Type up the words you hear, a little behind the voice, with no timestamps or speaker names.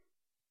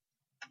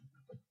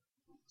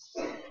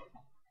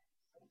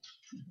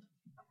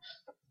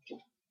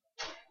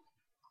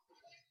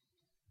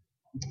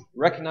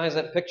Recognize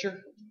that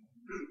picture?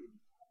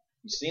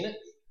 You seen it?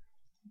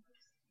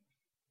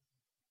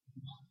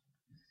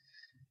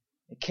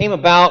 It came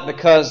about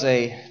because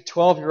a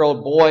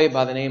 12-year-old boy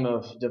by the name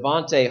of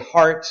Devontae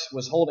Hart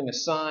was holding a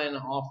sign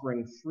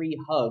offering free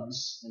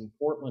hugs in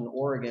Portland,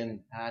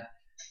 Oregon at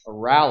a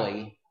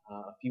rally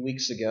a few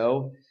weeks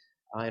ago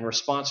in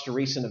response to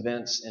recent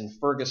events in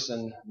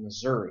Ferguson,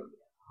 Missouri.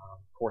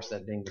 Of course,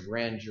 that being the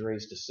grand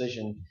jury's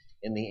decision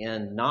in the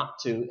end not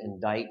to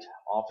indict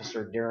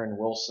Officer Darren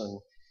Wilson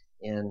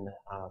in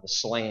the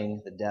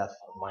slaying, the death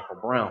of Michael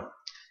Brown.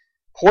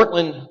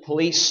 Portland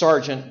Police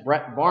Sergeant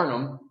Brett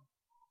Barnum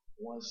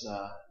was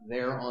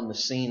there on the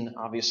scene,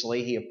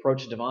 obviously. He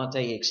approached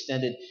Devontae, he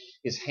extended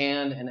his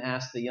hand and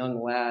asked the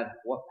young lad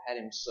what had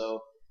him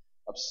so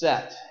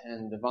upset.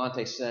 And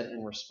Devontae said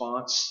in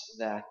response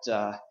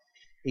that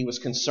he was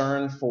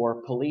concerned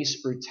for police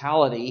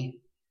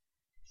brutality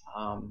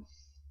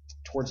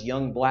towards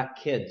young black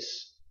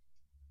kids.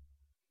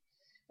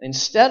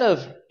 Instead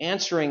of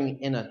answering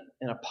in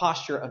a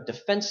posture of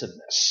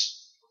defensiveness,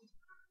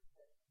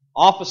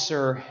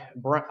 Officer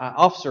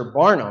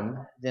Barnum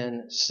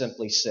then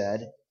simply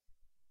said,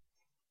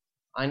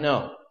 I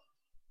know.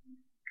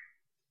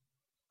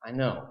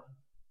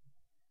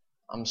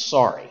 I'm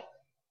sorry.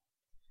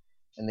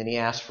 And then he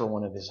asked for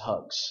one of his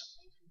hugs.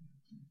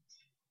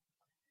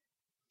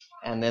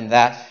 And then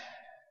that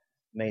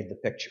made the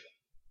picture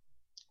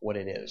what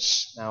it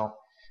is. Now,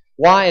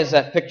 why is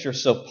that picture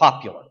so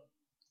popular?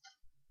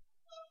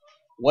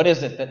 What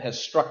is it that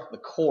has struck the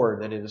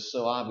chord that it has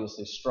so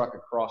obviously struck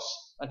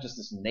across not just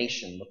this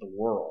nation, but the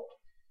world?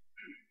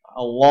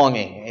 A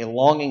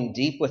longing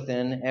deep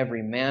within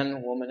every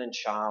man, woman, and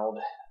child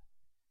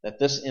that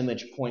this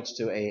image points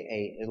to,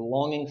 a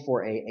longing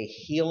for a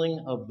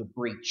healing of the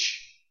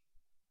breach,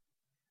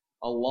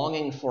 a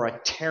longing for a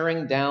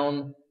tearing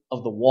down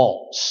of the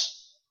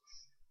walls,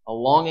 a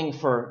longing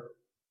for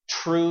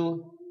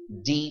true,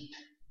 deep,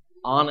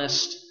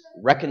 honest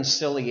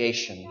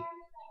reconciliation,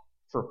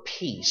 for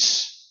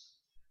peace.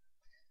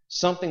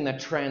 Something that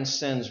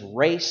transcends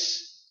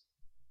race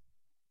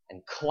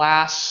and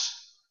class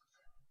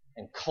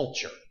and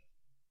culture.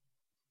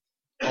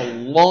 A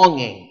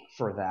longing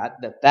for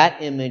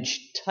that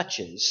image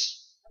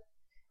touches,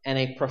 and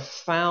a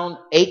profound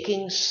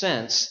aching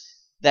sense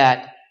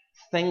that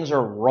things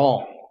are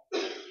wrong,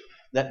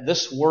 that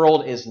this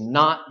world is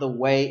not the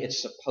way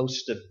it's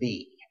supposed to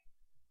be.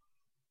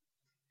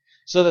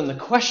 So then the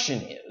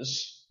question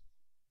is,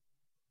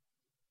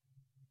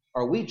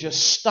 are we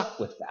just stuck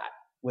with that?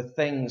 With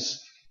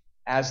things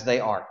as they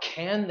are?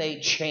 Can they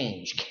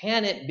change?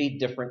 Can it be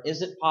different?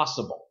 Is it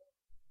possible?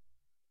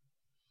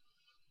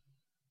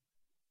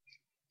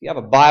 If you have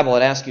a Bible,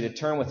 I'd ask you to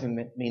turn with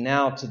me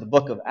now to the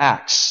book of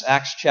Acts.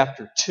 Acts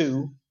chapter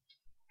 2.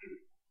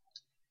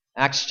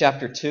 Acts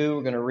chapter 2,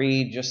 we're going to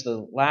read just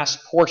the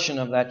last portion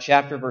of that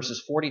chapter,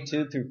 verses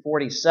 42 through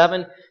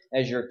 47.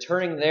 As you're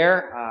turning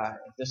there,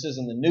 if this is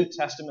in the New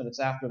Testament, it's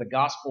after the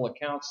gospel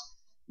accounts.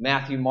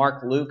 Matthew,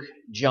 Mark, Luke,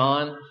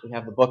 John. We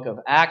have the book of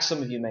Acts.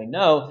 Some of you may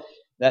know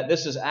that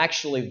this is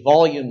actually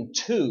volume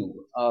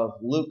 2 of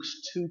Luke's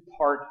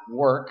 2-part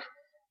work.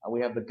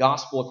 We have the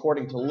gospel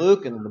according to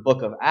Luke and the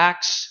book of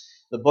Acts.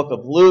 The book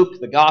of Luke,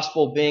 the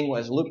gospel being,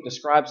 as Luke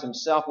describes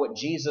himself, what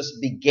Jesus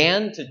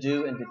began to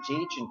do and to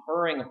teach,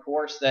 inferring, of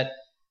course, that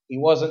he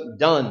wasn't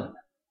done.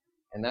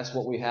 And that's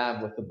what we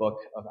have with the book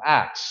of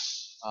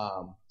Acts.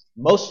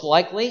 Most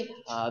likely,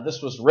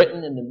 this was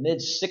written in the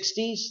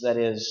mid-60s, that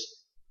is,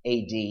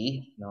 AD,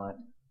 not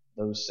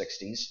those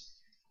 60s.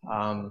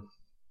 And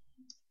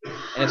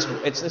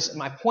it's this.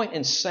 My point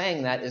in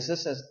saying that is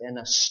this is an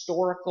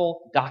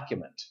historical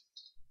document.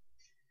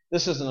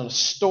 This is an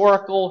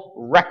historical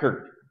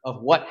record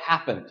of what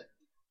happened.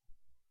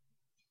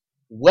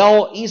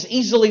 Well,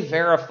 easily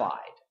verified,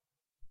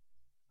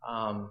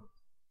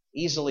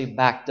 easily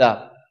backed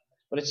up.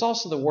 But it's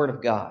also the Word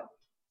of God.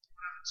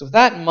 So with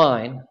that in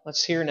mind,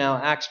 let's hear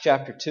now Acts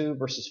chapter 2,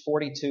 verses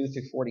 42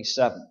 through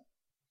 47.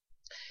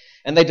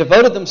 And they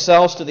devoted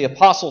themselves to the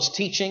apostles'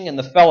 teaching and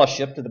the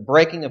fellowship, to the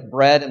breaking of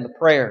bread and the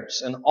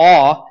prayers. And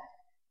awe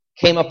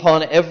came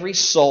upon every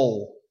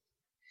soul.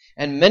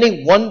 And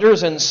many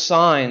wonders and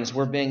signs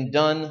were being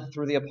done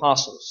through the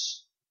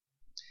apostles.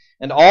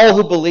 And all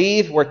who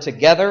believed were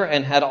together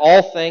and had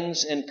all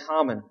things in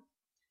common.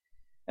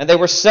 And they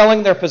were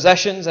selling their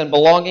possessions and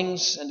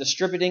belongings and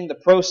distributing the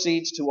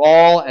proceeds to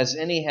all as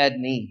any had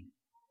need.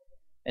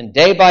 And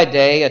day by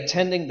day,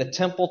 attending the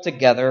temple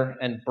together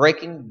and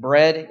breaking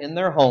bread in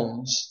their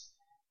homes,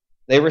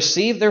 they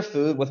received their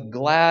food with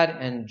glad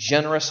and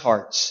generous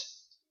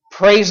hearts,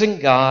 praising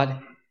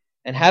God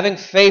and having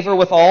favor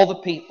with all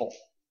the people.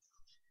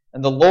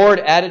 And the Lord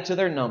added to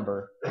their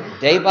number,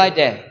 day by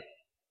day,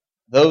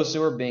 those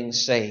who were being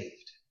saved.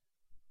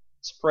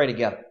 Let's pray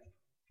together.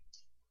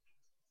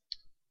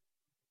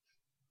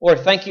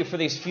 Lord, thank you for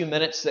these few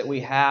minutes that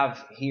we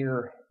have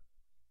here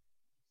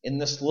in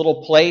this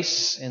little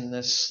place, in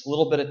this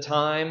little bit of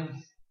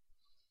time,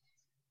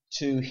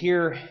 to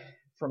hear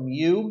from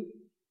you,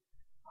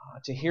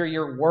 to hear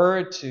your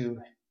word, to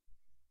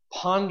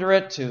ponder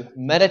it, to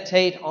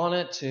meditate on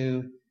it,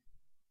 to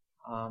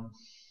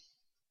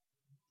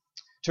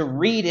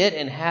read it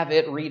and have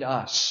it read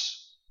us.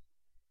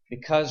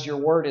 Because your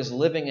word is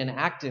living and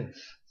active.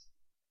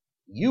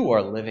 You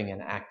are living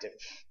and active.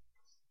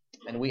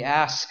 And we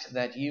ask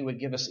that you would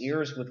give us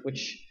ears with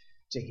which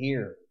to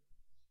hear.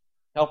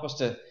 Help us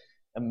to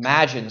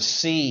imagine,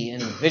 see,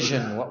 and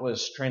envision what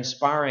was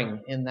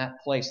transpiring in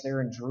that place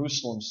there in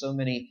Jerusalem so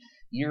many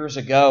years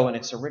ago in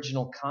its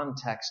original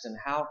context, and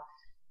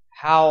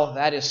how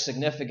that is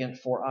significant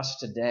for us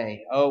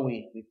today. Oh,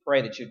 we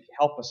pray that you'd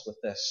help us with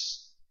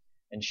this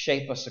and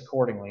shape us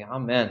accordingly.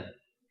 Amen.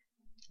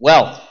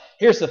 Well,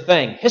 here's the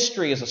thing.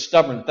 History is a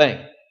stubborn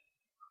thing.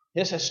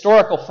 His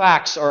historical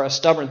facts are a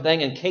stubborn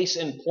thing, and case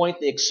in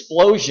point, the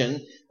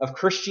explosion of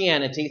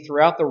Christianity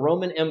throughout the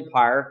Roman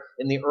Empire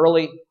in the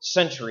early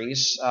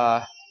centuries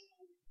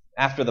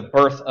after the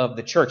birth of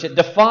the church. It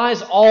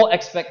defies all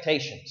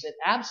expectations. It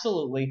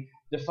absolutely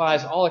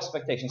defies all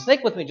expectations.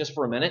 Think with me just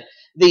for a minute.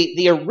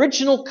 The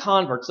original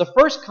converts, the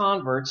first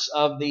converts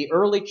of the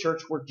early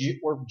church were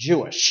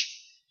Jewish.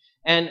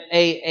 And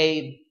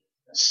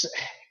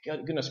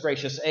goodness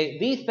gracious,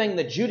 the thing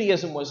that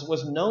Judaism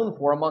was known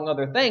for, among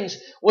other things,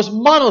 was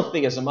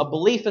monotheism, a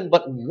belief in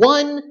but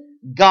one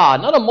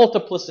God, not a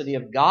multiplicity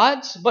of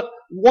gods, but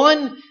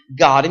one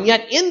God. And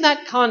yet in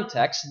that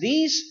context,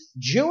 these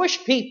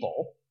Jewish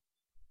people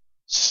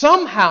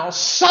somehow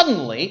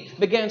suddenly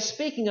began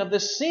speaking of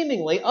this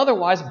seemingly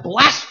otherwise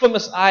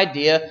blasphemous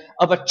idea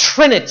of a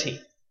Trinity.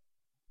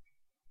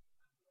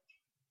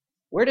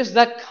 Where does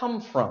that come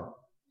from?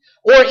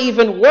 Or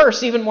even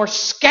worse, even more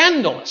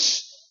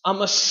scandalous, a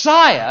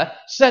Messiah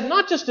said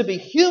not just to be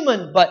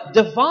human, but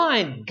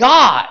divine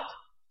God.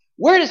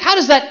 How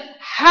does that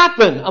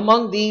happen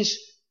among these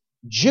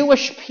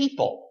Jewish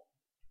people?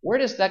 Where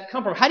does that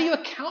come from? How do you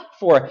account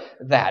for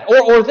that?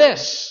 Or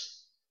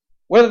this,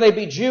 whether they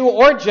be Jew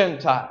or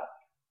Gentile,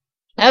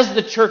 as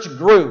the church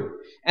grew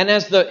and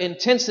as the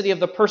intensity of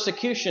the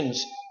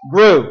persecutions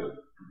grew,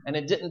 and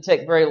it didn't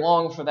take very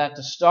long for that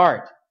to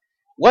start,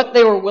 what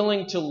they were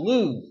willing to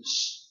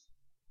lose,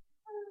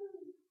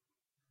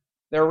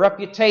 their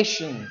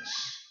reputations,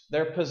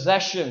 their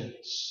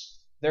possessions,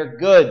 their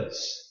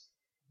goods,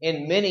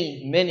 in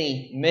many,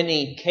 many,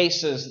 many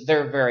cases,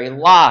 their very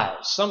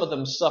lives, some of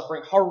them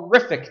suffering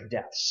horrific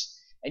deaths.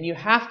 And you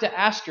have to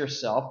ask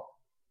yourself,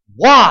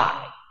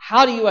 why?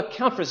 How do you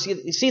account for this?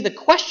 You see, the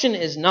question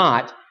is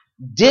not,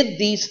 did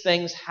these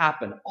things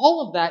happen?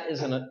 All of that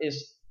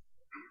is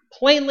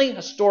plainly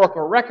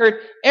historical record.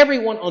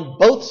 Everyone on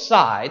both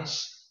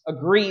sides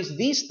agrees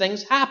these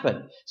things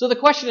happen. So the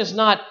question is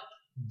not,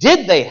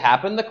 did they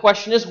happen? The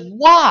question is,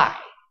 why?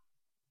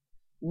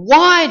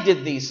 Why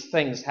did these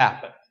things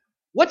happen?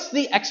 What's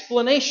the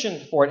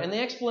explanation for it? And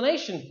the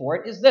explanation for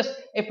it is this: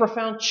 a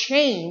profound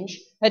change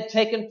had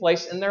taken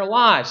place in their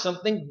lives,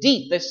 something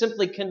deep that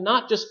simply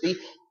cannot just be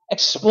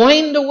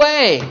explained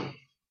away. It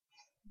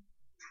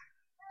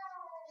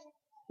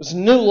was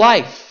new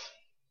life.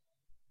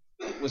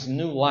 It was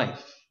new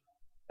life.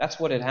 That's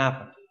what had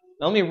happened.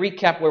 Now let me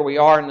recap where we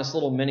are in this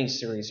little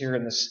mini-series here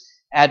in this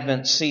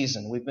Advent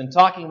season. We've been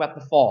talking about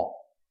the fall,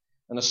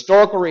 an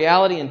historical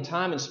reality in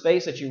time and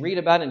space that you read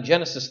about in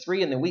Genesis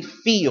 3 and that we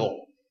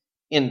feel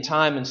in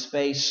time and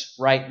space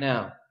right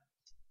now.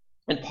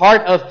 And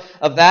part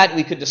of that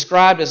we could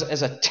describe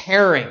as a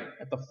tearing.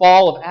 At the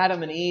fall of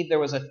Adam and Eve, there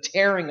was a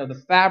tearing of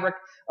the fabric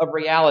of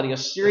reality, a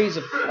series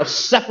of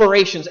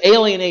separations,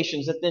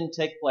 alienations that then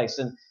take place.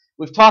 And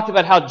we've talked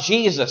about how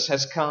Jesus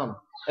has come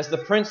as the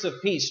Prince of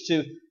Peace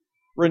to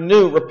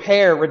renew,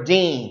 repair,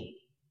 redeem.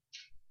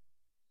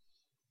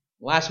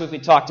 Last week we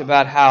talked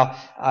about how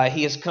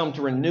He has come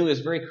to renew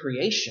His very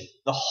creation,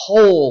 the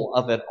whole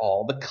of it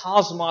all. The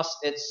cosmos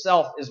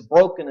itself is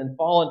broken and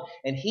fallen,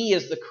 and He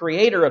is the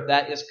creator of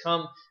that, has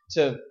come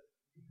to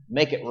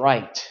make it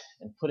right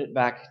and put it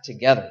back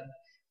together.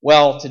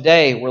 Well,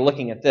 today we're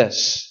looking at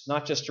this,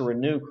 not just to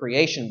renew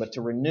creation, but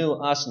to renew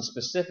us and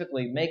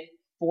specifically make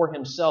for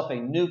Himself a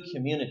new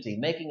community,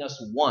 making us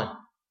one,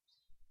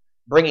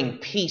 bringing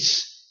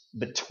peace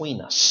between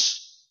us.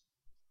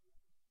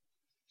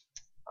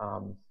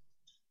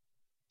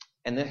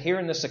 And then here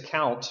in this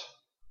account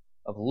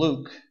of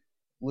Luke,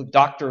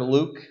 Dr.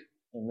 Luke,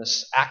 in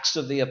this Acts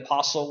of the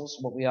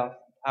Apostles,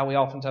 how we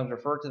oftentimes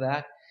refer to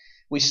that,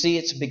 we see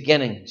its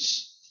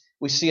beginnings.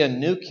 We see a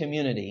new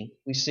community.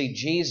 We see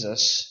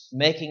Jesus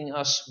making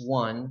us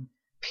one,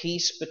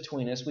 peace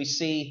between us. We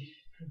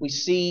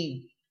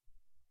see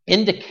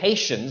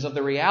indications of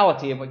the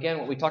reality of, again,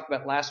 what we talked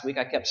about last week.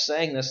 I kept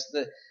saying this,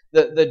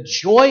 the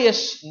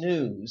joyous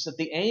news that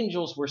the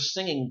angels were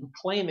singing,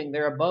 proclaiming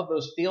there above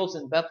those fields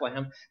in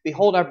Bethlehem,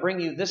 "Behold, I bring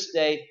you this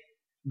day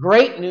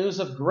great news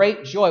of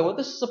great joy." Well,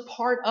 this is a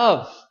part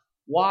of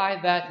why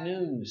that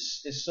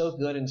news is so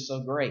good and so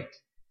great.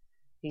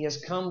 He has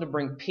come to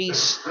bring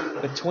peace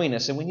between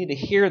us, and we need to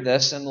hear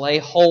this and lay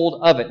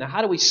hold of it. Now,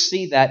 how do we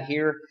see that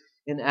here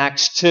in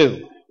Acts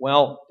 2?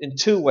 Well, in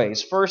two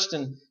ways. First,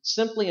 and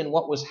simply in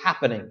what was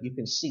happening, you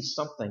can see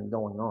something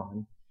going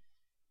on.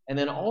 And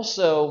then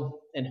also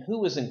in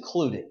who is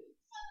included.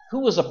 Who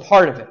was a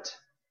part of it?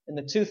 And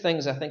the two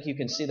things, I think you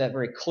can see that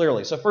very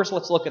clearly. So first,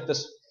 let's look at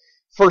this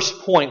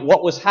first point.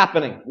 What was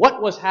happening?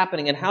 What was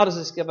happening, and how does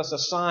this give us a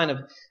sign of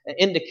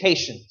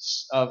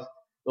indications of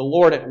the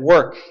Lord at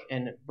work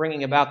and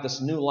bringing about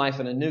this new life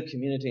and a new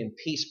community and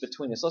peace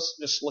between us? Let's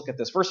just look at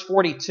this. Verse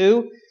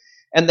 42,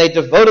 and they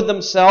devoted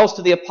themselves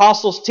to the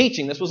apostles'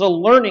 teaching. This was a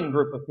learning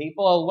group of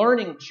people, a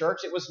learning church.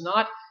 It was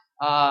not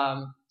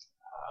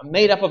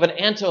made up of an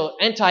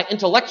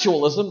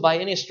anti-intellectualism by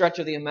any stretch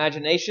of the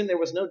imagination. There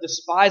was no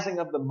despising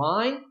of the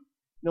mind,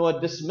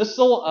 no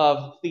dismissal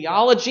of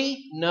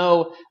theology,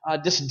 no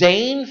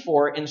disdain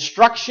for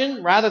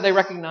instruction. Rather, they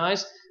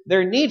recognized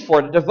their need for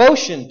it,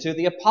 devotion to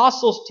the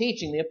apostles'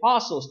 teaching, the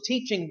apostles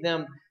teaching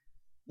them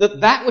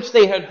that which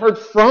they had heard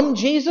from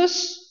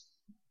Jesus,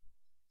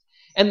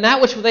 and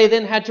that which they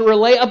then had to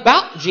relay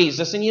about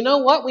Jesus. And you know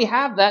what? We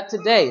have that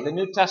today, the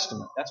New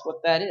Testament. That's what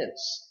that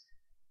is.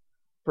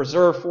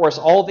 Preserved for us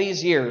all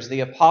these years,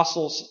 the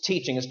apostles'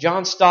 teaching. As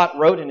John Stott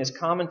wrote in his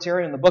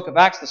commentary in the book of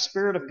Acts, the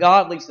Spirit of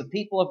God leads the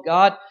people of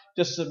God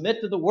to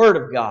submit to the Word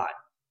of God.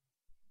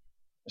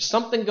 There's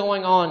something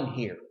going on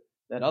here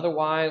that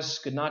otherwise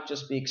could not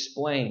just be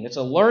explained. It's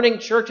a learning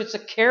church. It's a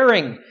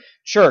caring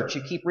church.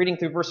 You keep reading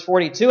through verse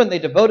 42, and they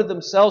devoted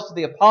themselves to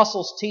the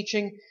apostles'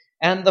 teaching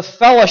and the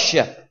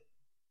fellowship.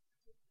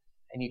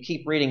 And you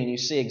keep reading and you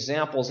see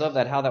examples of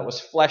that, how that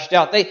was fleshed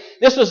out.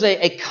 This was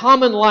a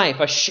common life,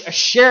 a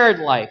shared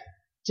life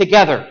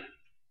together.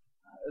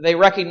 They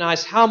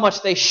recognized how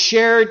much they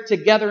shared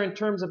together in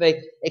terms of a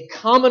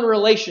common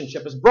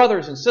relationship as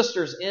brothers and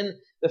sisters in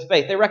the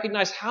faith. They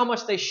recognized how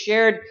much they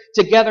shared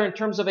together in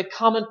terms of a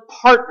common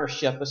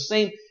partnership, the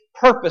same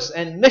purpose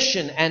and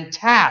mission and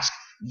task,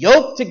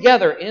 yoked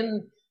together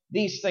in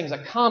these things,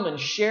 a common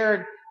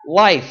shared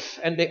life.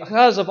 And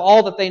because of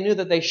all that they knew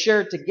that they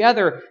shared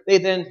together, they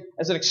then,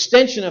 as an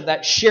extension of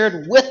that,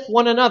 shared with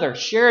one another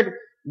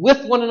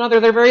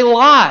their very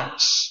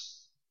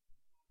lives.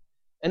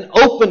 An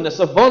openness,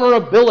 a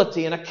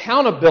vulnerability, an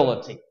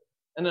accountability,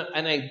 and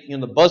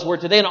the buzzword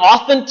today, an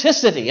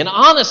authenticity, an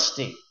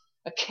honesty,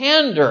 a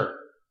candor.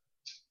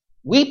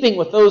 Weeping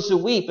with those who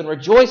weep and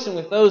rejoicing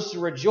with those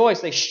who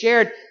rejoice. They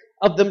shared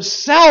of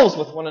themselves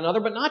with one another,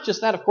 but not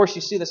just that. Of course,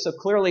 you see this so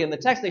clearly in the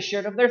text. They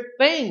shared of their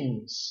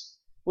things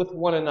with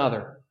one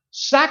another,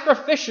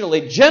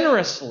 sacrificially,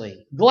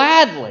 generously,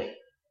 gladly.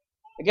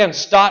 Again,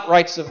 Stott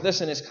writes of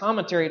this in his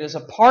commentary. It is a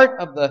part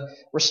of the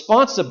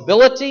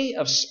responsibility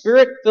of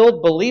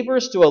Spirit-filled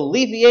believers to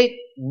alleviate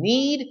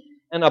need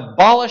and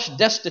abolish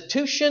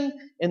destitution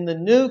in the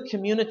new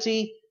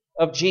community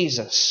of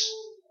Jesus.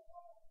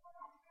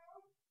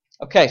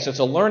 Okay, so it's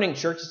a learning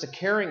church. It's a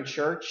caring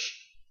church.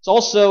 It's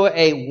also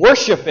a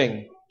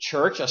worshiping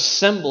church,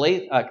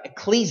 assembly,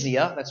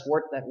 ecclesia. That's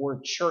what that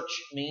word church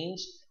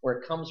means, where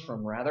it comes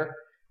from, rather.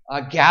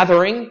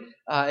 Gathering.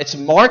 It's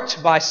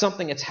marked by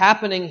something that's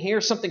happening here,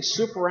 something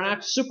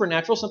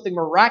supernatural, something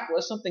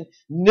miraculous, something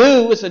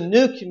new. It's a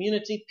new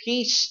community,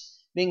 peace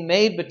being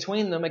made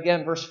between them.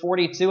 Again, verse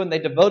 42, and they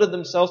devoted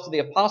themselves to the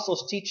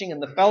apostles' teaching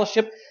and the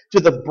fellowship,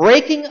 to the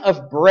breaking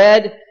of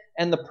bread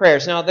and the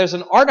prayers. Now, there's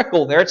an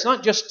article there. It's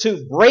not just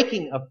to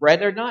breaking of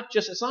bread.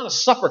 It's not a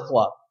supper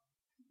club.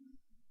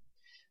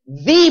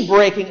 The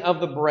breaking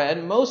of the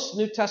bread, most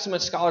New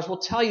Testament scholars will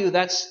tell you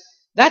that's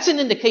an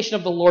indication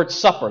of the Lord's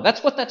Supper.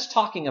 That's what that's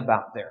talking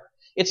about there.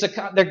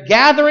 They're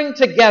gathering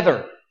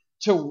together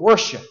to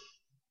worship.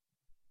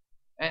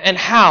 And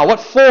how? What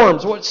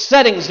forms? What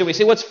settings do we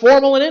see? What's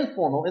formal and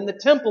informal in the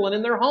temple and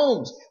in their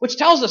homes? Which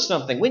tells us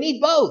something. We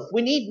need both.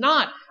 We need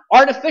not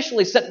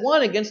artificially set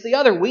one against the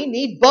other. We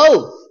need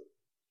both.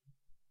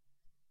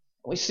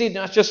 We see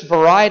not just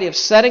variety of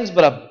settings,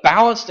 but a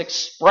balanced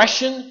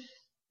expression.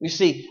 We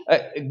see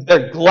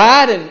they're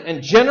glad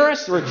and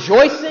generous,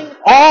 rejoicing,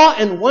 awe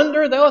and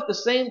wonder, though, at the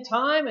same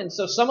time. And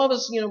so some of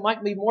us,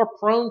 might be more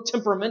prone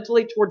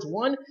temperamentally towards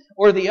one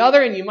or the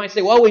other. And you might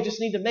say, well, we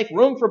just need to make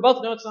room for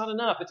both. No, it's not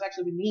enough. It's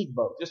actually we need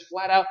both. Just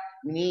flat out,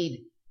 we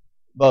need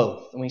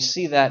both. And we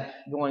see that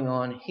going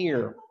on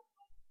here.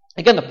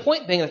 Again, the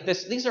point being that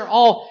these are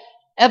all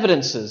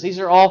evidences. These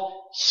are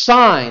all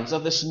signs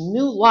of this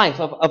new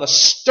life, of a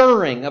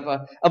stirring, of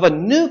a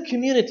new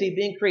community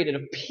being created,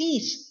 of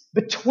peace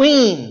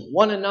between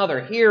one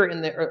another here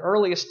in the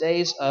earliest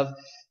days of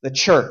the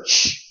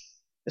church.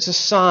 This is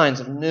signs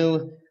of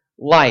new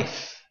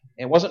life.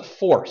 It wasn't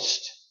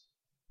forced.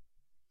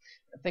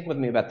 Think with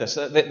me about this.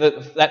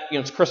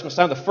 It's Christmas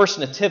time, the first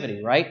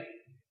nativity, right?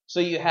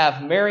 So you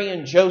have Mary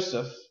and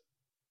Joseph.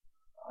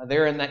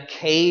 They're in that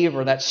cave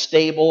or that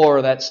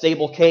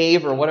stable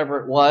cave or whatever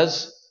it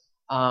was.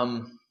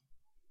 And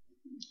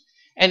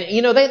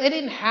they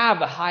didn't have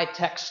the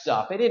high-tech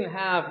stuff. They didn't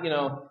have,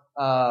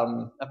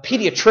 a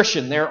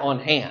pediatrician there on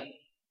hand.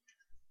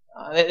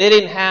 They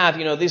didn't have,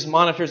 these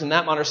monitors and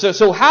that monitor.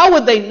 So how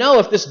would they know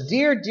if this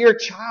dear, dear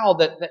child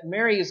that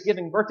Mary is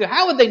giving birth to,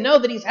 how would they know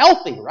that he's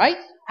healthy, right?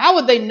 How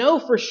would they know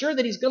for sure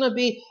that he's going to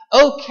be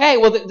okay?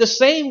 Well, the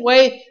same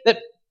way that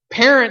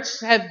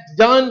parents have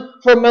done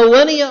for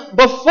millennia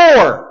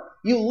before.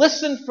 You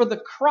listen for the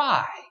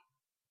cry.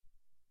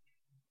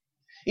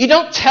 You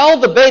don't tell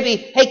the baby,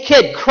 hey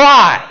kid,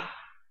 cry.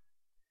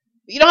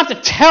 You don't have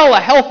to tell a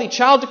healthy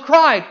child to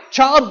cry.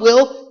 Child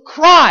will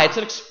cry. It's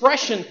an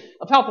expression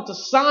of help. It's a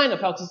sign of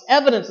help. It's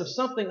evidence of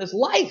something. There's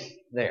life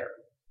there.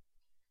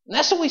 And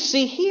that's what we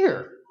see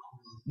here.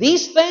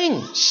 These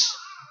things,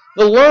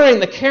 the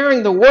learning, the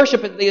caring, the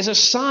worship, these are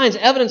signs,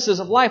 evidences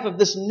of life of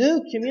this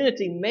new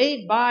community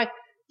made by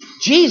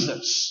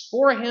Jesus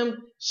for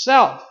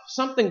himself.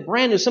 Something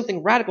brand new,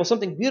 something radical,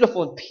 something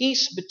beautiful, and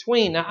peace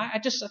between. Now, I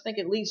think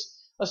it leads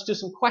us to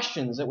some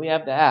questions that we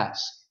have to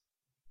ask.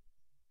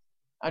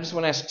 I just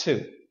want to ask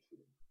two.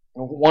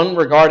 One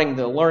regarding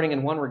the learning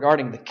and one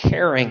regarding the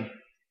caring.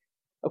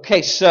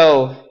 Okay,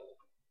 so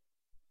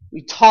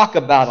we talk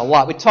about a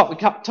lot. We talk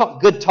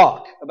good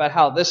talk about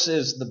how this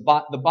is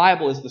the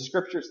Bible is the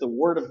Scripture. It's the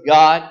Word of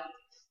God.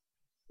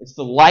 It's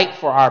the light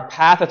for our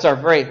path. It's our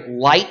very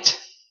light,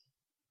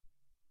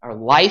 our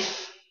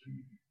life.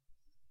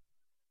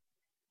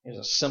 Here's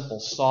a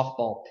simple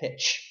softball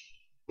pitch.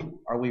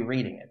 Are we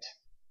reading it?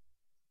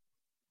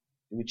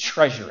 Do we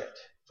treasure it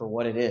for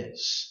what it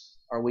is?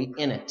 Are we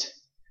in it?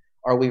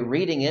 Are we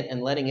reading it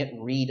and letting it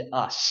read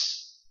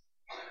us?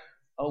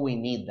 Oh, we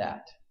need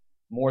that.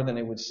 More than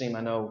it would seem,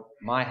 I know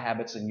my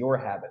habits and your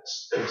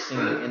habits would seem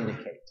to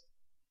indicate.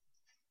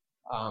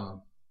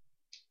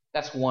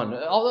 That's one.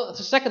 Although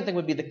the second thing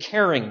would be the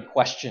caring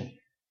question.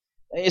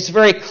 It's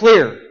very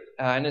clear,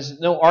 and there's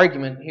no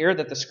argument here,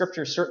 that the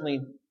Scriptures certainly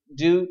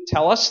do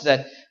tell us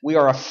that we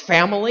are a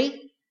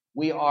family,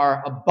 we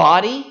are a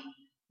body,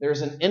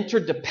 there's an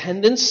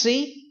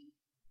interdependency.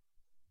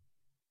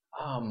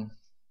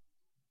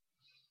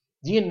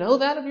 Do you know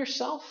that of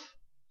yourself?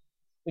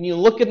 When you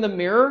look in the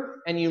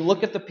mirror and you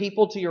look at the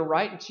people to your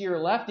right and to your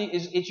left,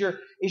 is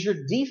your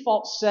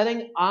default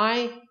setting,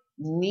 I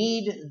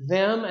need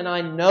them and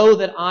I know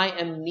that I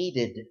am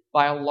needed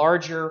by a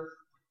larger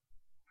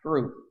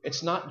group.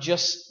 It's not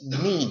just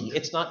me.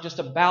 It's not just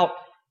about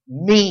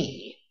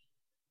me.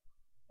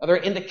 Are there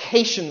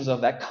indications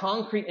of that,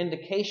 concrete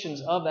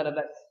indications of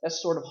that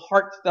sort of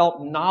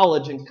heartfelt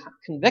knowledge and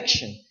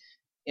conviction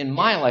in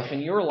my life,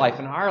 in your life,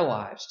 in our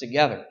lives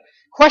together?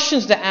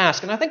 Questions to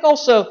ask, and I think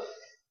also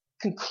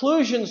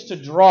conclusions to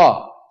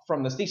draw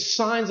from this, these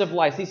signs of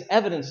life, these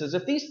evidences.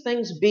 If these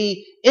things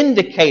be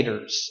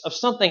indicators of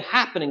something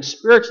happening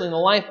spiritually in the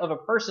life of a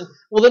person,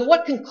 well then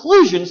what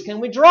conclusions can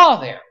we draw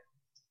there?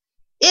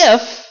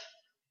 If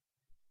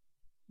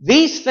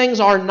these things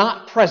are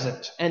not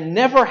present and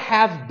never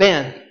have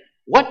been,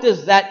 what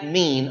does that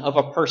mean of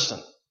a person?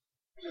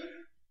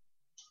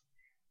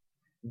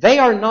 They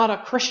are not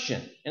a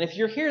Christian. And if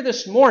you're here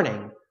this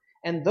morning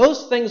and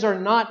those things are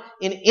not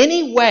in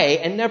any way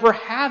and never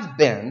have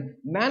been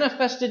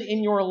manifested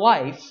in your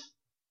life,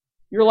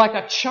 you're like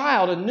a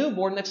child, a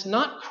newborn that's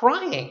not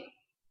crying.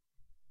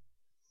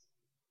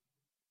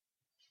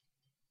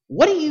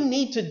 What do you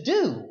need to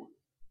do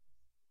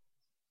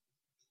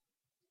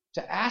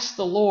to ask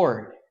the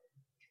Lord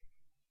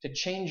to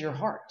change your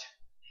heart?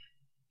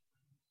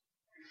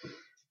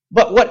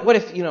 But what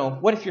if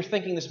you're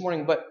thinking this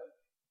morning, but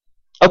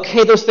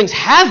okay, those things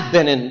have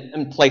been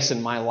in place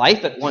in my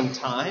life at one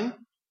time.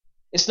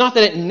 It's not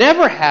that it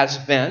never has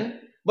been,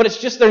 but it's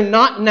just they're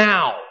not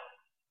now.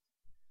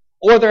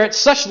 Or they're at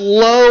such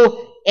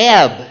low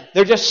ebb.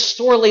 They're just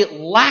sorely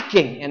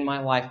lacking in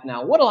my life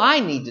now. What do I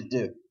need to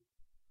do?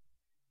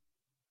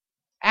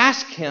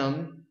 Ask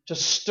Him to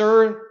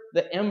stir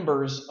the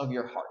embers of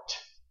your heart.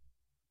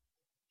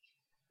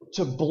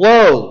 To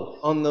blow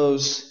on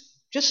those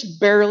just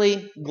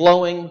barely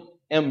glowing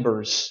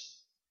embers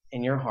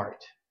in your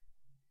heart.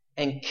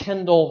 And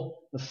kindle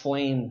the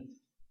flame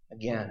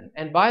again.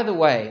 And by the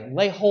way,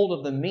 lay hold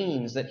of the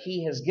means that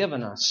He has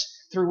given us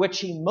through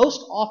which He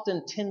most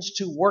often tends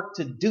to work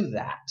to do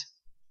that.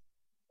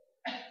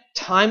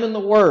 Time in the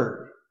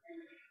Word,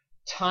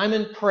 time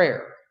in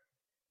prayer,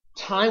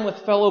 time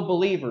with fellow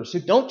believers who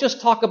don't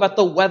just talk about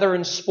the weather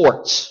and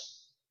sports,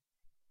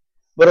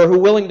 but are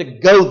willing to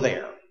go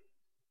there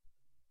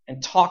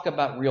and talk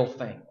about real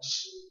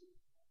things.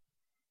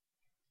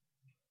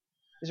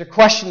 These are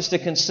questions to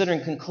consider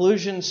and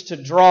conclusions to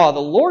draw. The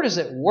Lord is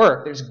at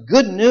work. There's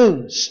good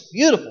news,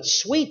 beautiful,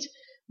 sweet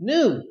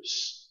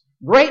news,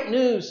 great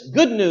news,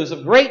 good news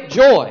of great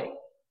joy.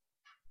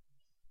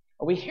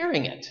 Are we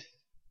hearing it?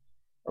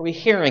 Are we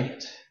hearing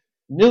it?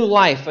 New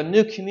life, a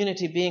new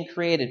community being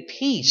created,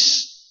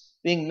 peace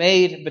being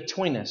made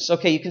between us.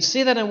 Okay, you can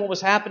see that in what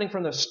was happening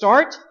from the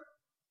start.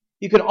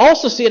 You can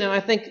also see it, and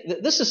I think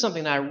that this is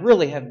something that I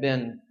really have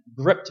been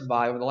gripped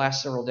by over the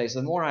last several days,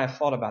 the more I have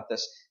thought about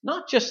this.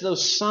 Not just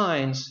those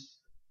signs,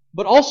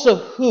 but also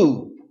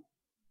who.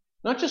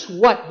 Not just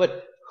what,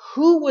 but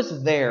who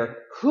was there,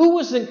 who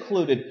was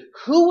included,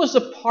 who was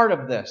a part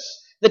of this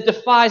that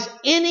defies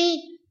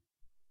any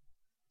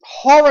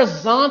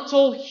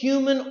horizontal,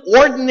 human,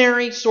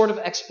 ordinary sort of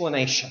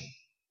explanation.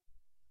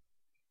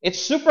 It's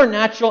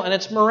supernatural and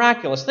it's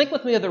miraculous. Think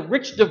with me of the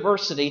rich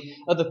diversity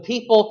of the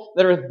people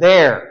that are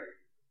there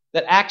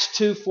that Acts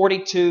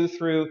 2:42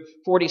 through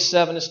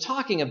 47 is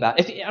talking about.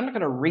 I'm not going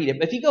to read it,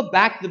 but if you go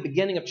back to the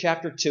beginning of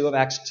chapter 2 of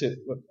Acts 2,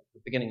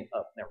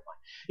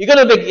 You go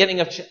to the beginning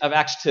of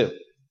Acts 2.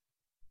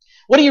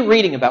 What are you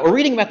reading about? We're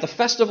reading about the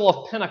festival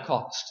of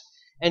Pentecost.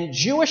 And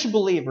Jewish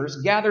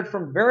believers gathered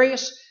from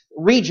various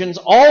regions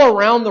all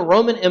around the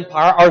Roman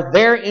Empire are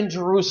there in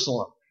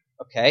Jerusalem.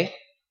 Okay?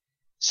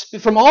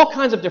 From all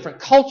kinds of different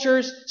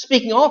cultures,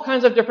 speaking all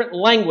kinds of different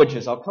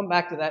languages. I'll come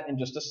back to that in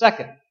just a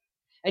second.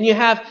 And you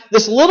have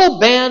this little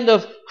band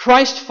of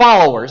Christ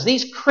followers,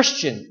 these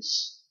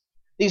Christians,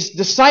 these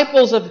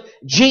disciples of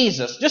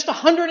Jesus, just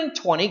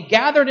 120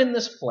 gathered in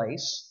this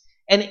place.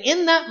 And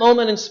in that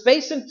moment in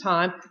space and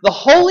time, the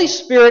Holy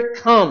Spirit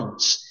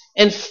comes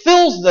and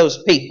fills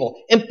those people,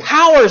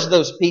 empowers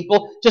those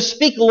people to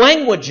speak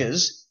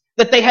languages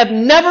that they have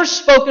never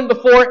spoken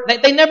before,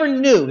 that they never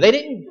knew. They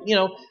didn't,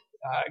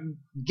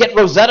 get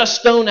Rosetta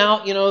Stone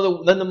out,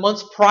 the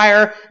months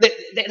prior.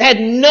 They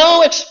had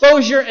no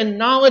exposure and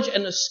knowledge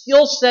and a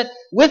skill set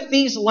with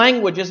these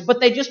languages, but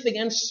they just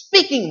began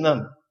speaking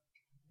them.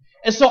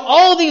 And so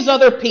all these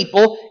other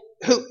people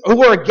who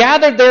were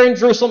gathered there in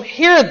Jerusalem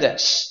hear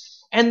this.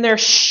 And they're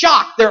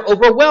shocked, they're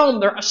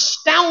overwhelmed, they're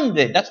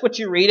astounded. That's what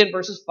you read in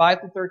verses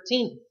 5 to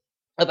 13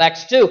 of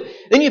Acts 2.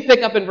 Then you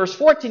pick up in verse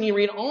 14, you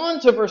read on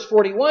to verse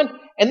 41,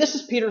 and this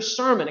is Peter's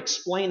sermon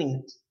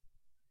explaining it.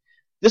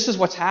 This is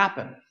what's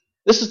happened.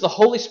 This is the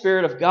Holy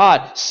Spirit of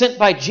God sent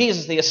by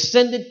Jesus, the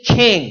ascended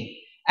King,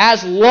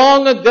 as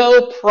long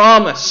ago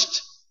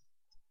promised.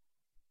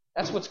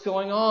 That's what's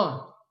going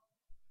on.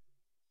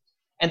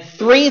 And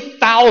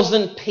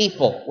 3,000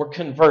 people were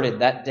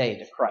converted that day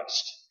to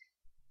Christ.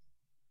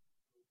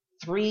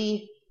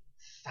 3,000.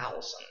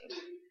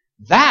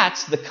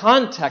 That's the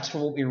context for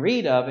what we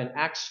read of in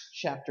Acts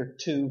chapter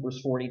 2, verse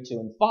 42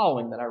 and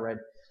following that I read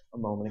a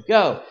moment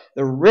ago.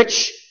 The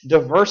rich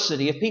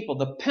diversity of people,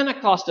 the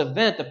Pentecost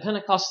event, the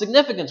Pentecost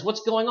significance,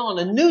 what's going on?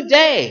 A new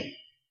day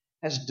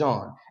has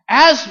dawned.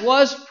 As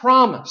was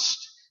promised,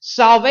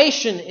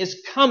 salvation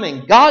is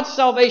coming. God's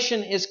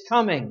salvation is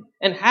coming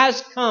and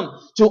has come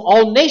to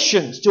all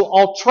nations, to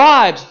all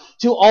tribes,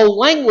 to all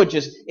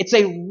languages. It's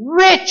a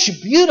rich,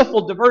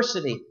 beautiful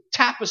diversity,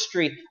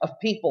 tapestry of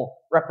people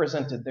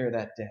represented there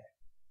that day.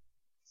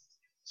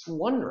 It's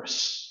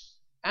wondrous.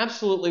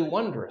 Absolutely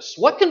wondrous.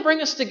 What can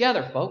bring us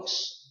together,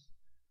 folks?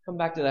 Come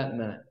back to that in a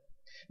minute.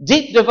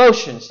 Deep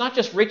devotion. It's not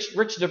just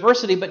rich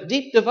diversity, but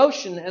deep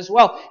devotion as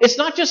well. It's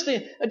not just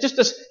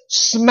this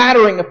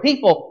smattering of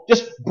people,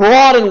 just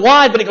broad and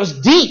wide, but it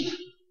goes deep.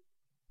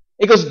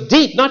 It goes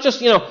deep. Not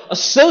just,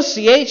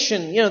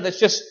 association, that's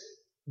just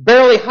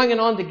barely hanging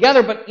on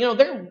together, but,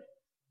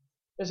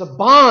 there's a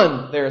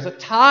bond there. There's a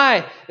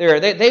tie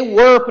there. They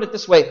were, put it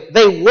this way,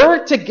 they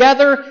were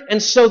together,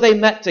 and so they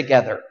met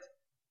together.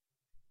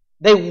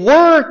 They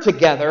were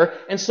together,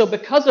 and so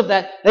because of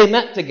that, they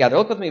met together.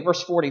 Look with me,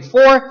 verse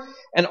 44.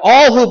 And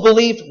all who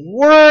believed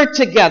were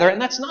together,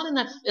 and that's not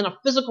in a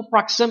physical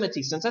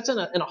proximity sense. That's in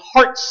a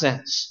heart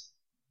sense.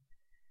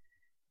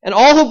 And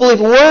all who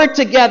believed were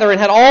together and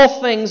had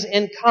all things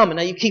in common.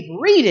 Now you keep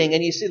reading,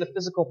 and you see the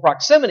physical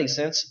proximity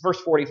sense. Verse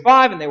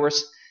 45. And they were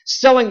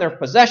selling their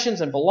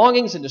possessions and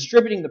belongings and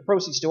distributing the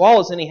proceeds to all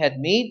as any had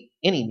need.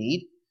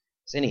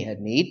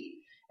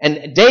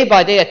 And day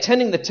by day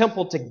attending the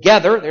temple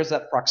together, there's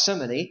that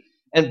proximity,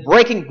 and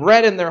breaking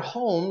bread in their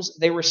homes,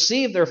 they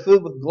received their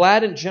food with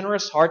glad and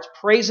generous hearts,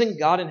 praising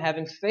God and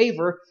having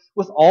favor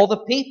with all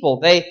the people.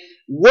 They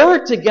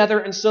were together,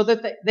 and so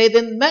that they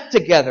then met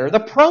together. The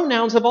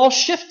pronouns have all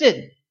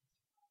shifted.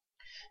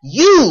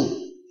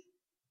 You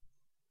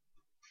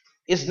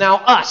is now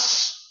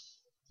us.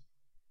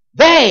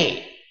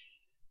 They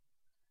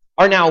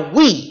are now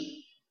we.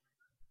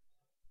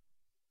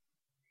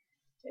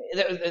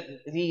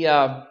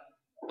 The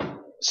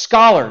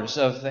scholars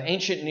of the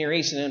ancient Near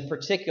East, and in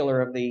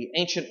particular of the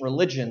ancient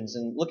religions,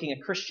 and looking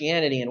at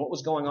Christianity and what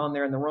was going on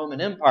there in the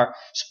Roman Empire,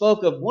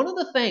 spoke of one of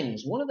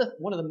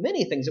the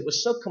many things that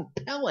was so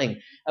compelling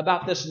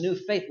about this new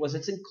faith was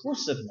its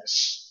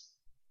inclusiveness.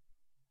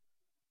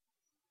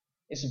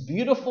 Its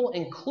beautiful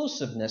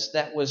inclusiveness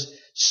that was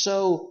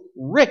so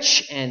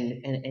rich and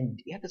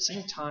at the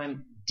same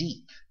time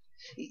deep.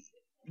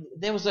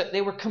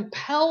 They were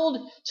compelled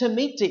to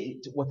meet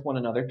with one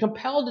another,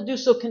 compelled to do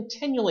so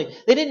continually.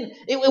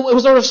 It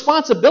was a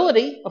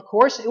responsibility, of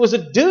course. It was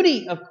a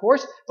duty, of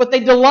course, but they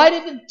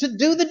delighted to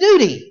do the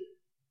duty.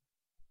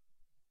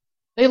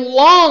 They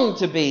longed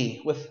to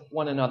be with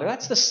one another.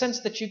 That's the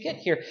sense that you get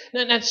here.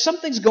 Now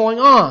something's going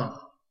on.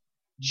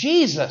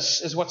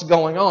 Jesus is what's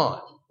going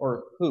on.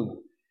 Or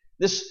who?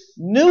 This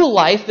new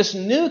life, this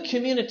new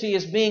community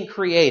is being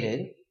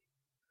created.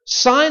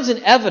 Signs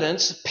and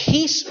evidence,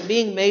 peace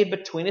being made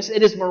between us.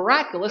 It is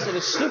miraculous. It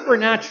is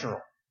supernatural.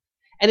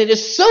 And it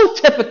is so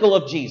typical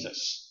of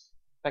Jesus.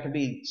 If I can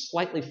be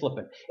slightly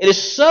flippant. It is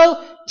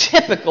so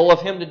typical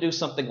of Him to do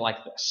something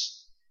like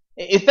this.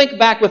 You think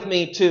back with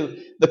me to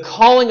the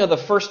calling of the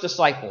first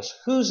disciples.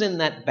 Who's in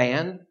that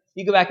band?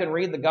 You go back and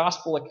read the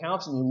gospel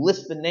accounts and you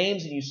list the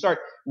names and you start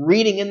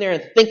reading in there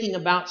and thinking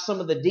about some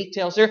of the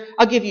details there.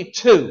 I'll give you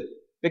two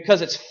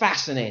because it's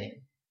fascinating.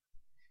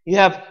 You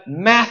have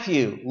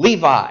Matthew,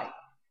 Levi,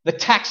 the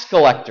tax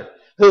collector,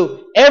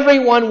 who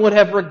everyone would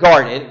have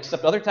regarded,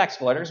 except other tax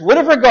collectors, would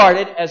have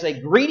regarded as a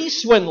greedy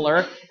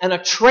swindler and a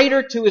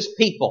traitor to his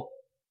people.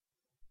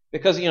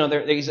 Because,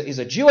 he's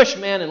a Jewish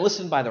man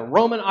enlisted by the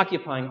Roman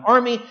occupying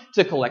army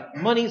to collect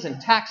monies and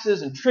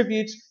taxes and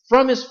tributes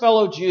from his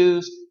fellow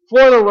Jews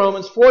for the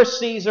Romans, for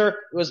Caesar.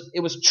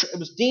 It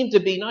was deemed to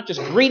be not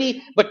just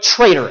greedy, but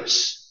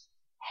traitorous,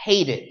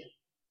 hated.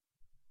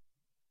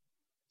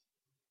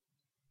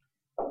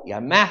 You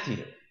have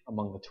Matthew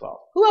among the 12.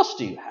 Who else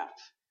do you have?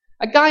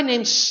 A guy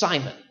named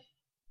Simon,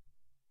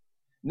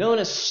 known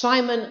as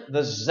Simon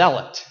the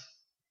Zealot.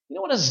 You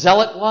know what a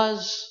zealot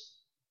was?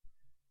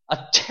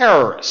 A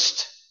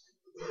terrorist,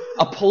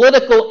 a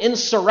political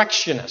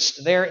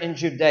insurrectionist there in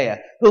Judea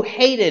who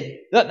hated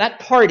that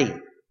party,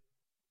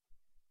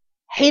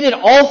 hated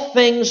all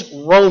things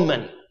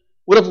Roman,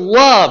 would have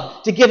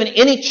loved to, given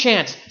any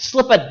chance,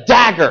 slip a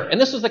dagger. And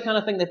this was the kind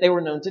of thing that they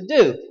were known to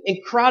do. In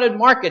crowded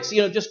markets,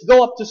 just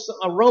go up to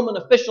a Roman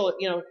official,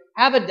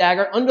 have a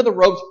dagger under the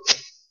robes,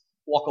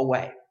 walk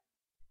away.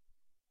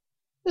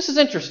 This is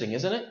interesting,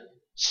 isn't it?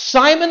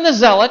 Simon the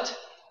Zealot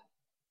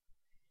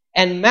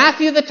and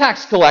Matthew the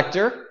tax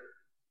collector.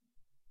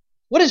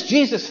 What is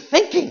Jesus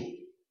thinking?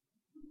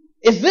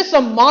 Is this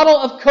a model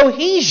of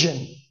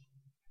cohesion?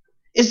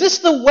 Is this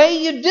the way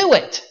you do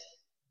it?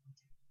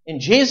 In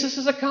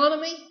Jesus'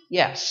 economy?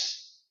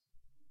 Yes.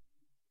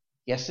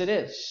 Yes, it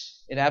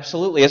is. It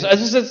absolutely is.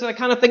 This is the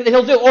kind of thing that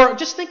he'll do. Or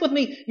just think with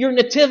me, your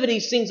nativity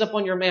scenes up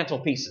on your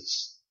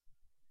mantelpieces.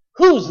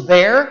 Who's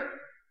there?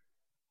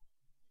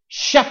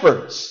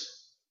 Shepherds,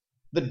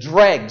 the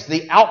dregs,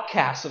 the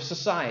outcasts of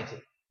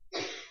society.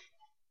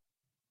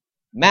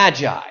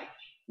 Magi,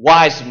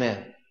 wise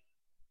men,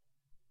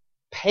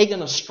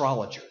 pagan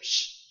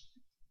astrologers,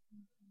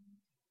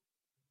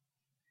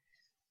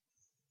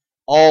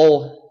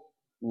 all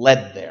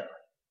led there,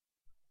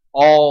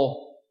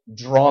 all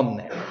drawn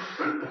there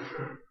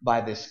by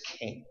this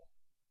King,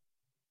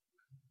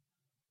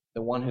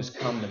 the one who's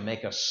come to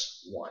make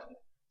us one,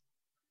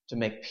 to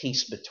make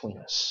peace between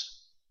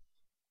us.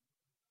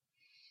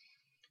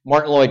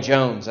 Martin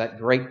Lloyd-Jones, that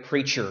great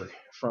preacher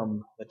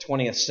from the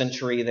 20th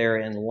century there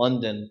in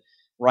London,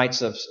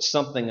 writes of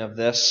something of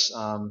this,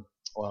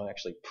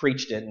 actually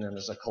preached it, and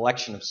there's a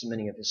collection of so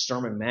many of his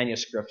sermon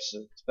manuscripts,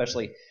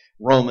 especially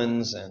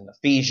Romans and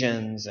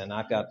Ephesians, and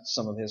I've got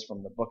some of his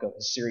from the book of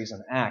his series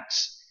on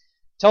Acts.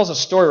 Tells a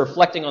story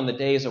reflecting on the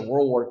days of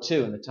World War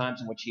II and the times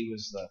in which he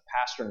was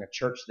pastoring a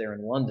church there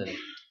in London.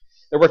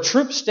 There were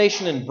troops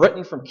stationed in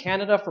Britain, from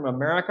Canada, from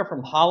America,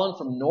 from Holland,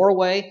 from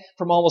Norway,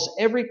 from almost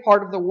every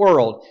part of the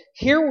world.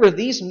 Here were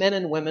these men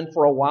and women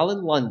for a while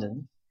in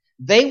London.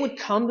 They would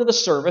come to the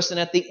service, and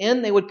at the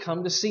end they would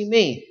come to see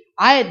me.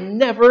 I had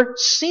never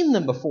seen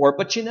them before,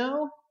 but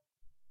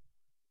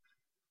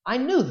I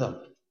knew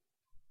them.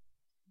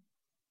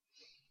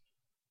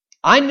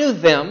 I knew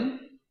them,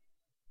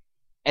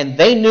 and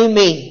they knew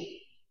me.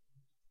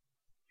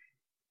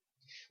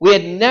 We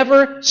had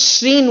never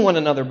seen one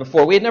another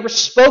before. We had never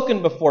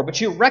spoken before, but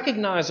you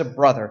recognize a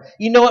brother.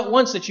 You know at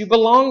once that you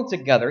belong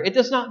together. It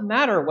does not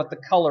matter what the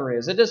color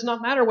is. It does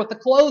not matter what the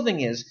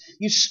clothing is.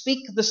 You speak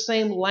the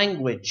same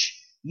language.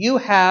 You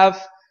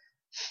have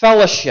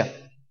fellowship.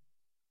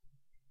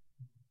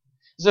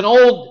 There's an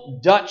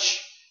old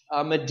Dutch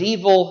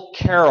medieval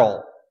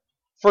carol.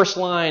 First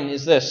line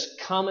is this: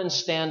 "Come and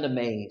stand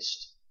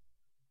amazed."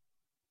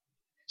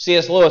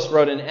 C.S. Lewis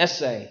wrote an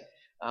essay.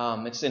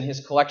 It's in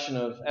his collection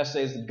of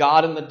essays,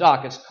 God in the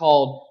Dock. It's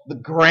called The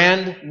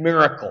Grand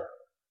Miracle.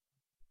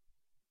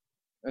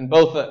 And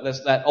both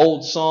that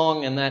old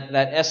song and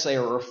that essay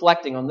are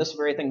reflecting on this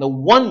very thing, the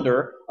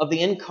wonder of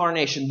the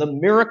incarnation, the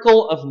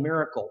miracle of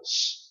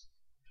miracles.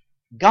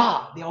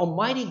 God, the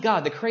Almighty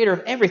God, the creator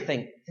of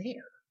everything,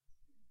 there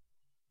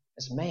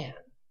as man,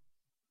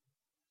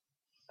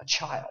 a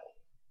child.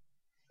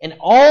 And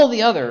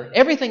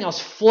everything else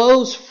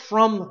flows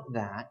from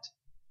that.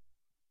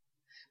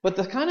 But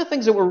the kind of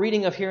things that we're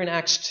reading of here in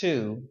Acts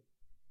 2,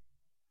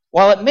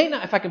 while it may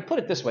not, if I can put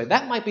it this way,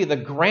 that might be the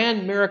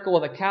grand miracle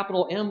with a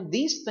capital M,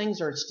 these things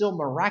are still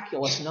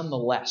miraculous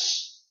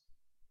nonetheless.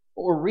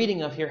 What we're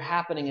reading of here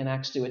happening in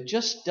Acts 2, it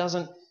just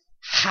doesn't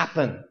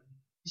happen.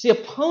 You see,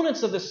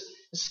 opponents of this,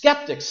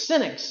 skeptics,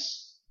 cynics,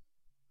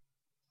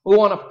 who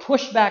want to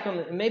push back on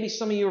it, and maybe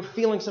some of you are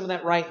feeling some of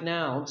that right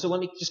now, so let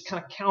me just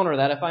kind of counter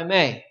that if I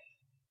may.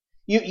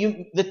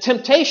 The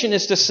temptation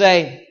is to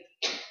say,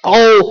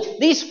 oh,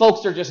 these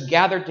folks are just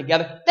gathered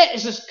together. That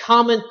is just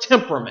common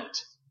temperament.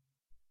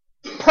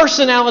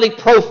 Personality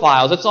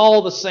profiles, it's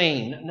all the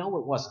same. No,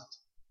 it wasn't.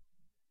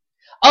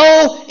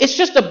 Oh, it's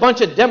just a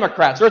bunch of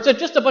Democrats, or it's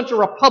just a bunch of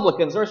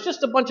Republicans, or it's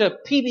just a bunch of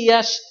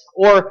PBS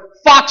or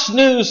Fox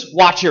News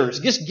watchers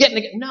just getting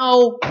together.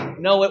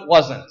 No, it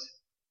wasn't.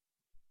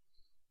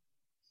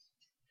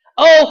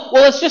 Oh,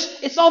 well,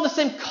 it's all the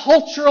same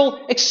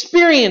cultural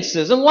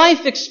experiences and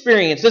life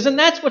experiences, and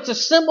that's what's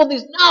assembled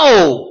these.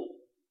 No!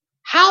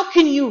 How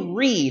can you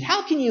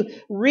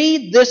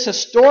read this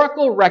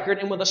historical record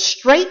and with a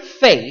straight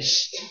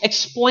face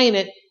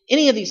explain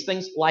any of these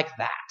things like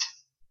that?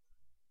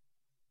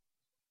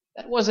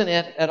 That wasn't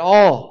it at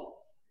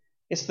all.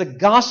 It's the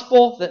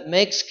gospel that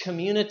makes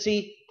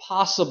community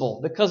possible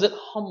because it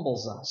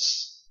humbles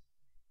us.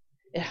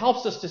 It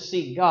helps us to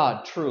see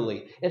God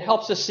truly. It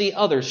helps us see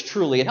others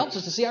truly. It helps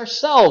us to see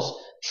ourselves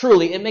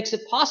truly. It makes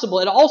it possible.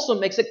 It also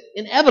makes it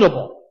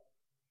inevitable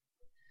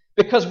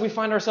because we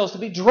find ourselves to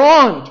be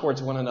drawn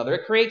towards one another.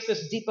 It creates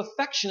this deep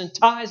affection and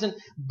ties and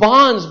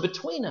bonds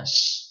between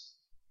us.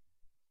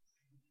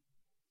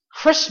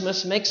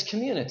 Christmas makes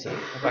community,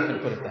 if I can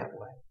put it that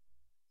way.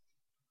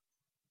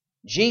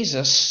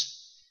 Jesus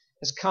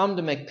has come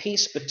to make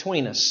peace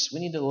between us. We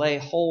need to lay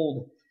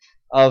hold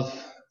of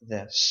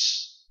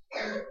this.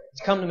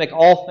 He's come to make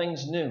all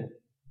things new.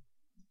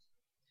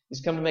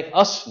 He's come to make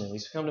us new.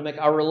 He's come to make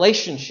our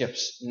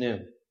relationships new.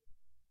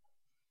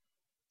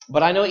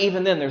 But I know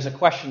even then there's a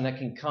question that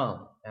can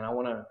come, and I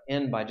want to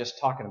end by just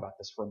talking about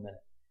this for a minute.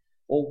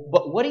 Well,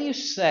 but what do you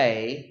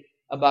say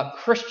about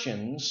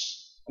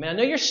Christians? I mean, I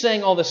know you're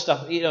saying all this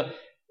stuff,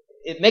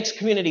 it makes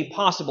community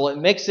possible. It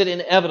makes it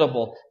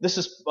inevitable. This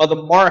is the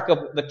mark of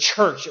the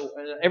church and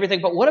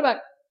everything. But what about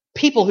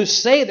people who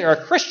say they are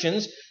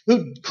Christians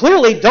who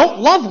clearly don't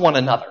love one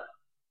another?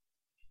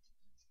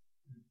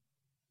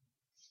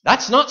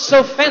 That's not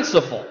so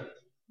fanciful.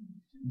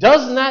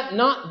 Does that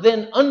not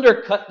then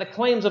undercut the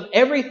claims of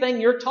everything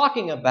you're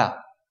talking about?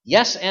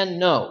 Yes and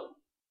no.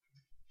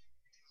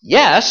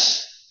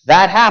 Yes,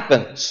 that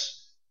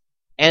happens.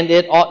 And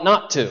it ought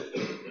not to.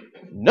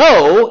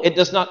 No, it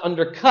does not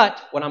undercut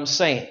what I'm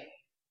saying.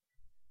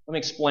 Let me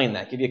explain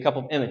that. Give you a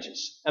couple of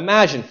images.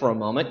 Imagine for a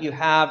moment you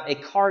have a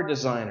car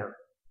designer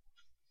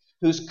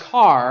whose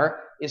car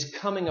is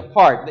coming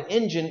apart. The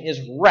engine is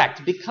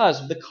wrecked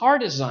because the car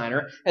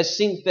designer has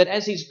seen that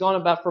as he's gone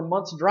about for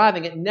months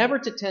driving it, never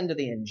to tend to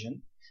the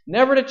engine,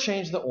 never to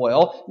change the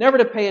oil, never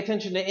to pay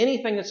attention to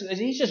anything.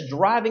 He's just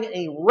driving it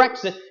and he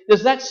wrecks it.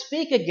 Does that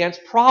speak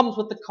against problems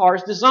with the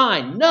car's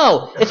design?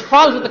 No, it's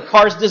problems with the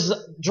car's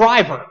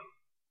driver,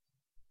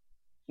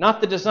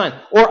 not the design.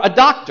 Or a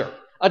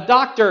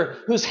doctor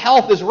whose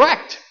health is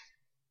wrecked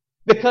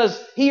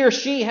because he or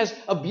she has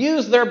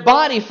abused their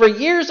body for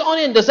years on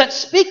end. Does that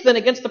speak then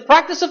against the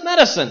practice of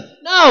medicine?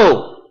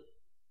 No.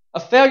 A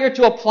failure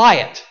to apply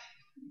it.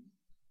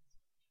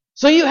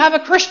 So you have a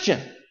Christian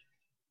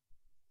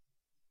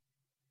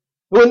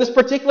who in this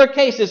particular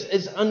case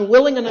is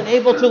unwilling and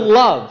unable to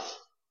love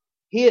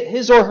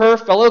his or her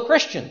fellow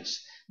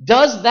Christians.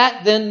 Does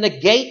that then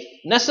negate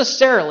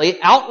necessarily,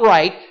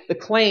 outright, the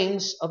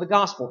claims of the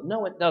gospel?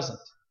 No, it doesn't.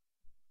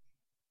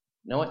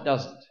 No, it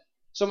doesn't.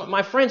 So,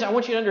 my friends, I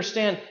want you to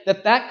understand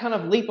that kind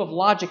of leap of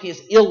logic is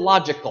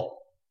illogical.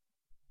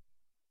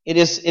 It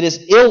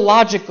is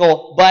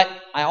illogical, but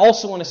I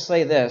also want to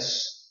say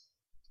this.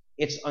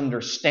 It's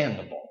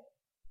understandable.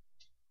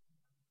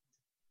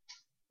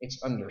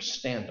 It's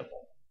understandable.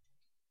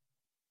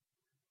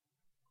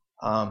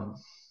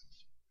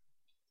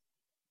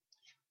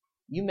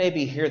 You may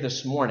be here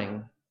this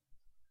morning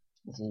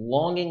with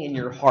longing in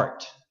your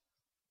heart,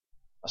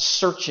 a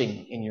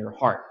searching in your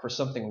heart for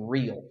something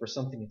real, for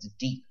something that's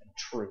deep and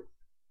true.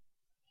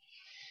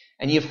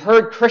 And you've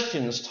heard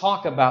Christians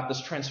talk about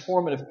this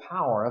transformative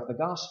power of the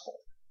gospel.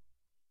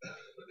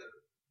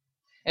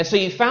 And so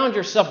you found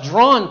yourself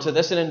drawn to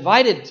this and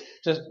invited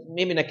to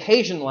maybe an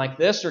occasion like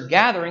this or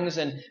gatherings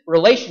and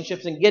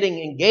relationships and getting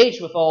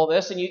engaged with all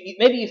this. And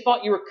maybe you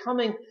thought you were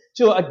coming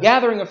to a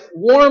gathering of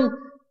warm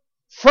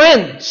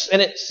friends,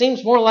 and it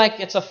seems more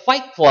like it's a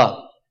fight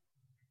club.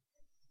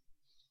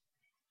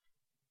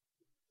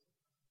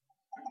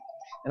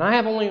 And I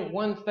have only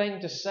one thing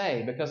to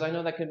say, because I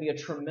know that could be a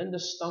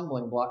tremendous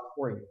stumbling block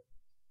for you.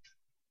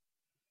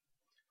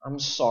 I'm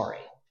sorry.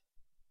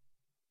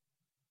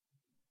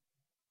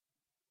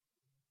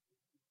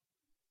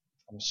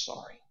 I'm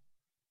sorry.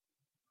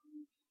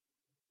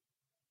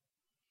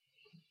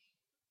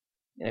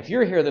 And if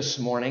you're here this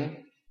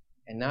morning,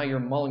 and now you're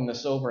mulling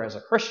this over as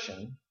a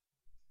Christian,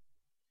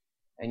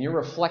 and you're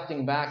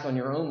reflecting back on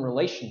your own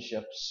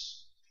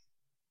relationships,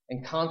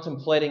 and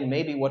contemplating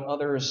maybe what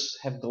others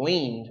have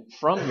gleaned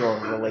from your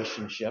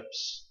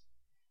relationships,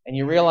 and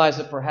you realize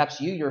that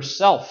perhaps you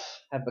yourself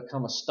have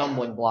become a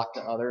stumbling block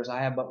to others,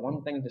 I have but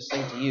one thing to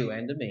say to you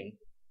and to me.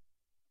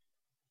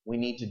 We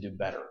need to do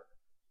better.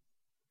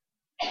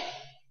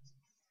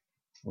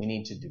 We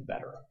need to do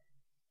better.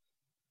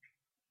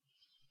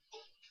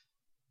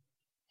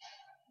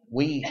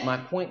 My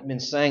point in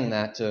saying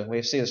that,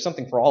 we see there's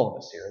something for all of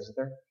us here, isn't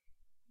there?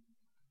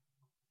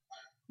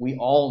 We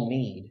all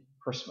need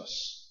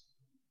Christmas.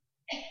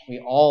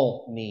 We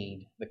all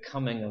need the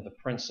coming of the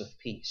Prince of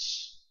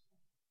Peace.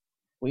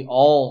 We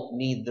all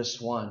need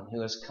this one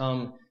who has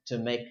come to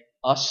make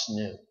us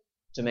new,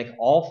 to make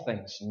all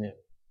things new,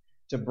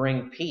 to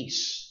bring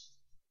peace,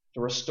 to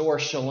restore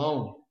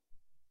shalom,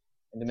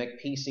 and to make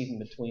peace even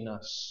between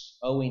us.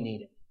 Oh, we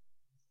need it.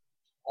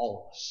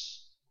 All of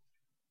us.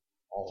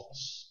 All of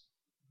us.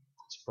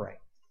 Let's pray.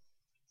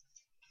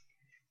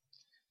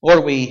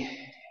 Lord, we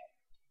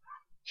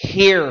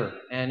hear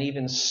and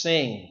even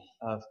sing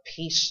of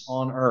peace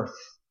on earth.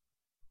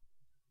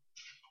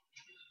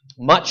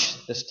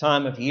 Much this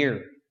time of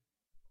year.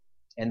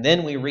 And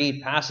then we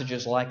read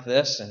passages like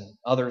this and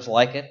others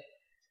like it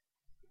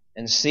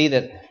and see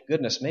that,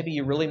 goodness, maybe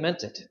you really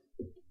meant it.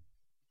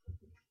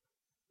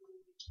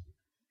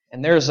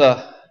 And there's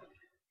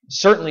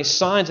certainly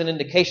signs and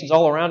indications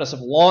all around us of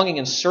longing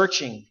and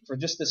searching for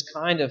just this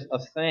kind of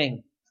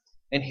thing.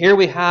 And here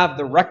we have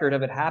the record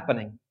of it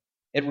happening.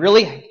 It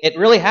really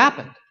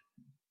happened.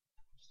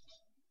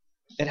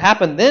 It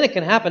happened then, it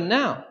can happen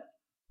now.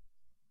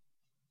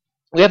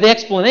 We have the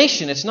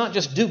explanation. It's not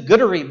just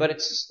do-goodery, but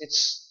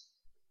it's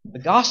the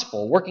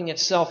gospel working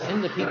itself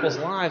into people's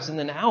lives and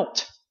then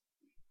out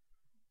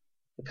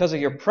because of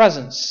your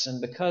presence and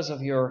because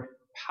of your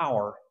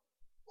power.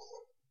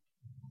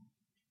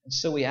 And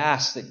so we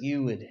ask that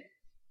you would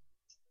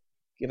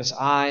give us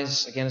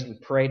eyes, again as we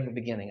prayed at the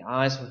beginning,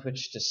 eyes with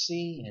which to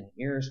see and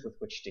ears with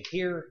which to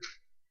hear,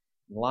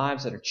 and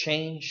lives that are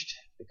changed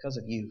because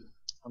of you.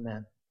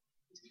 Amen.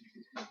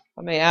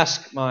 I may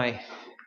ask my